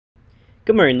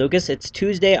Good morning, Lucas. It's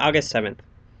Tuesday, August 7th.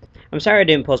 I'm sorry I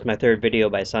didn't post my third video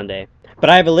by Sunday,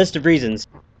 but I have a list of reasons.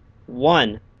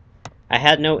 1. I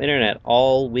had no internet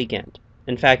all weekend.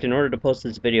 In fact, in order to post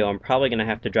this video, I'm probably going to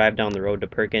have to drive down the road to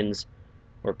Perkins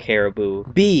or Caribou.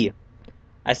 B.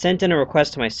 I sent in a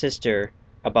request to my sister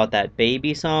about that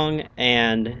baby song,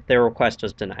 and their request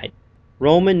was denied.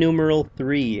 Roman numeral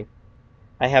 3.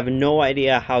 I have no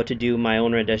idea how to do my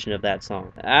own rendition of that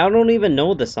song. I don't even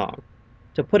know the song.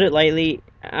 To put it lightly,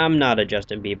 I'm not a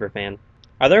Justin Bieber fan.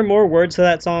 Are there more words to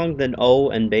that song than oh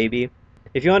and baby?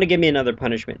 If you want to give me another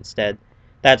punishment instead,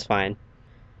 that's fine.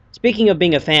 Speaking of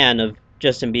being a fan of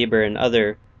Justin Bieber and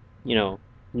other,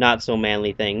 not so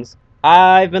manly things,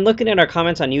 I've been looking at our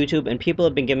comments on YouTube and people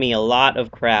have been giving me a lot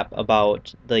of crap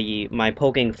about my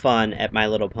poking fun at My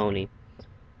Little Pony.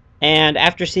 And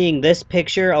after seeing this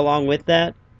picture along with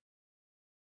that,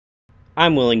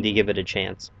 I'm willing to give it a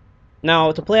chance.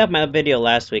 Now, to play off my video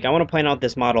last week, I want to point out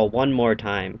this model one more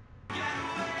time.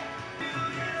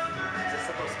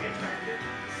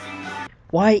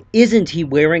 Why isn't he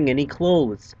wearing any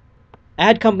clothes?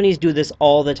 Ad companies do this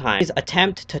all the time. They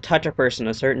attempt to touch a person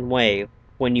a certain way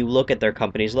when you look at their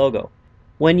company's logo.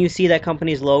 When you see that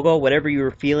company's logo, whatever you're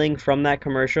feeling from that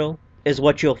commercial is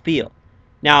what you'll feel.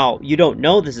 Now, you don't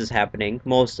know this is happening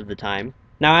most of the time.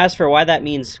 Now, as for why that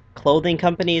means clothing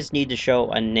companies need to show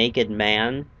a naked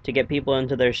man to get people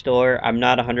into their store, I'm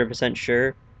not 100%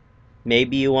 sure.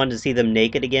 Maybe you want to see them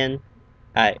naked again?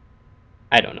 I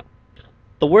don't know.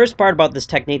 The worst part about this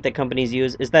technique that companies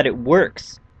use is that it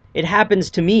works. It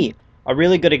happens to me. A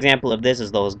really good example of this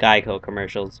is those Geico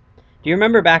commercials. Do you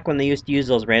remember back when they used to use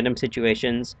those random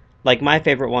situations? Like, my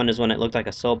favorite one is when it looked like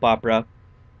a soap opera,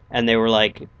 and they were,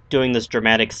 like, doing this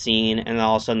dramatic scene, and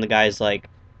all of a sudden the guy's like,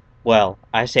 well,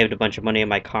 I saved a bunch of money on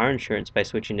my car insurance by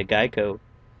switching to Geico.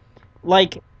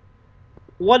 Like,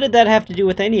 what did that have to do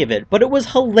with any of it? But it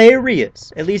was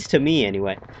hilarious, at least to me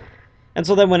anyway. And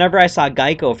so then whenever I saw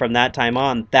Geico from that time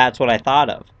on, that's what I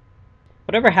thought of.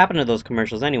 Whatever happened to those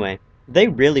commercials anyway? They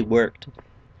really worked.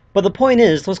 But the point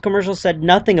is, those commercials said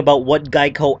nothing about what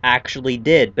Geico actually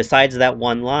did besides that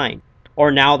one line.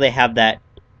 Or now they have that,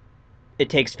 it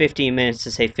takes 15 minutes to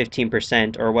save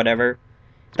 15% or whatever.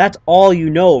 That's all you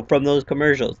know from those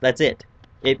commercials. That's it.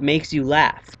 It makes you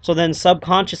laugh. So then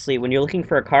subconsciously, when you're looking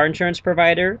for a car insurance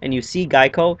provider and you see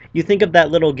Geico, you think of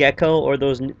that little gecko or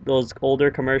those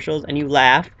older commercials and you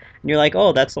laugh and you're like,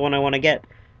 oh, that's the one I want to get.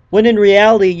 When in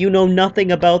reality, you know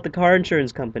nothing about the car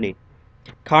insurance company.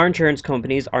 Car insurance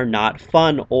companies are not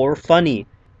fun or funny.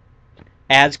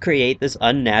 Ads create this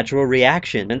unnatural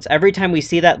reaction. And every time we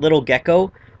see that little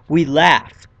gecko, we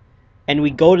laugh. And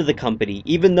we go to the company,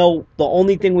 even though the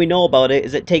only thing we know about it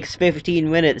is it takes 15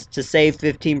 minutes to save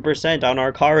 15% on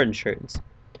our car insurance.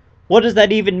 What does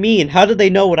that even mean? How do they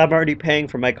know what I'm already paying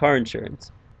for my car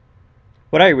insurance?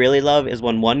 What I really love is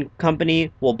when one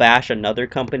company will bash another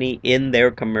company in their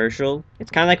commercial.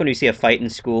 It's kind of like when you see a fight in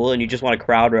school and you just want to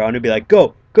crowd around and be like,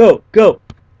 go, go, go.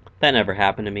 That never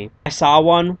happened to me. I saw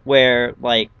one where,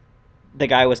 like, the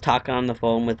guy was talking on the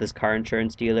phone with his car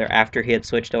insurance dealer after he had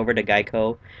switched over to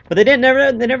Geico. But they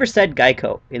never said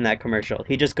Geico in that commercial.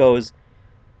 He just goes,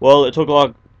 well, it took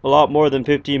a lot more than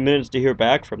 15 minutes to hear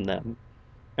back from them.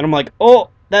 And I'm like, oh,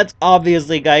 that's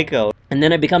obviously Geico. And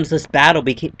then it becomes this battle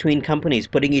between companies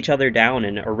putting each other down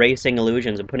and erasing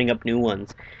illusions and putting up new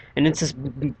ones. And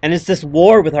it's this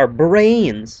war with our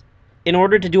brains. In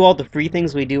order to do all the free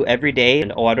things we do every day,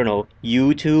 and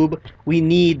YouTube, we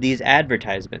need these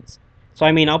advertisements. So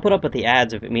I mean, I'll put up with the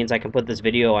ads if it means I can put this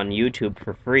video on YouTube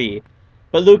for free.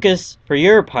 But Lucas, for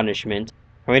your punishment,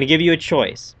 I'm going to give you a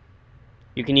choice.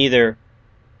 You can either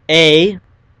A,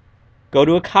 go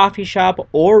to a coffee shop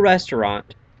or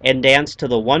restaurant and dance to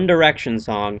the One Direction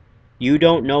song, You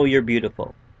Don't Know You're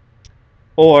Beautiful.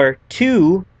 Or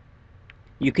 2,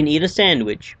 you can eat a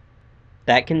sandwich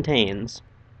that contains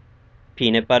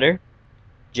peanut butter,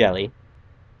 jelly,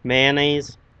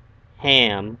 mayonnaise,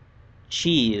 ham,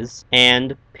 cheese,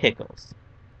 and pickles.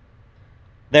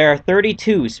 There are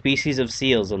 32 species of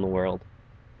seals in the world.